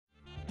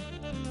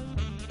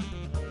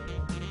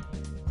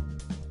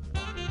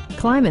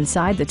climb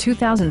inside the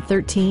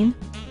 2013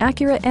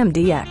 Acura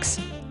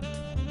MDX.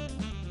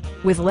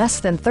 With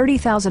less than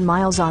 30,000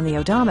 miles on the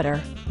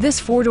odometer, this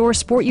four-door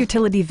sport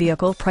utility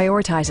vehicle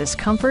prioritizes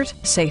comfort,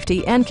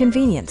 safety, and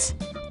convenience.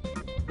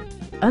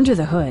 Under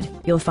the hood,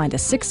 you'll find a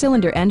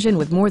six-cylinder engine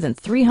with more than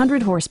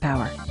 300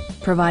 horsepower,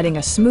 providing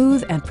a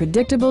smooth and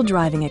predictable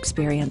driving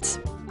experience.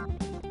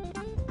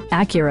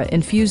 Acura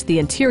infused the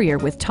interior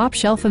with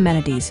top-shelf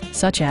amenities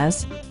such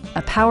as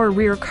a power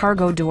rear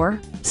cargo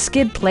door,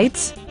 skid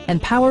plates,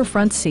 and power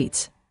front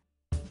seats.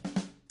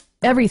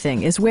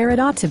 Everything is where it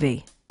ought to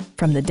be,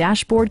 from the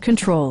dashboard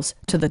controls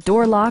to the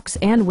door locks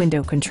and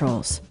window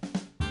controls.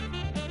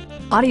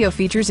 Audio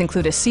features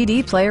include a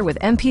CD player with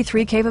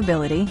MP3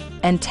 capability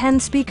and 10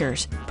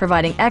 speakers,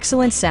 providing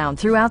excellent sound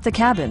throughout the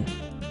cabin.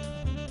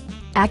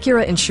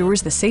 Acura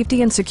ensures the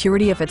safety and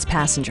security of its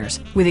passengers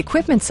with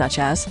equipment such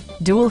as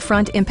dual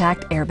front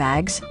impact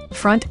airbags,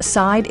 front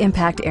side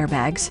impact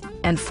airbags,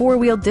 and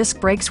four-wheel disc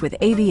brakes with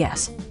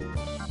ABS.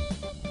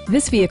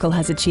 This vehicle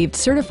has achieved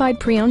certified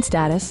pre-owned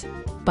status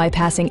by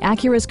passing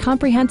Acura's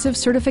comprehensive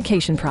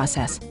certification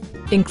process,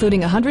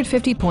 including a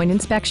 150-point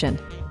inspection.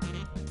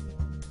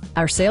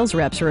 Our sales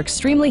reps are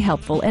extremely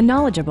helpful and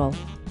knowledgeable.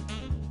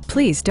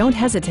 Please don't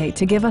hesitate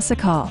to give us a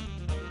call.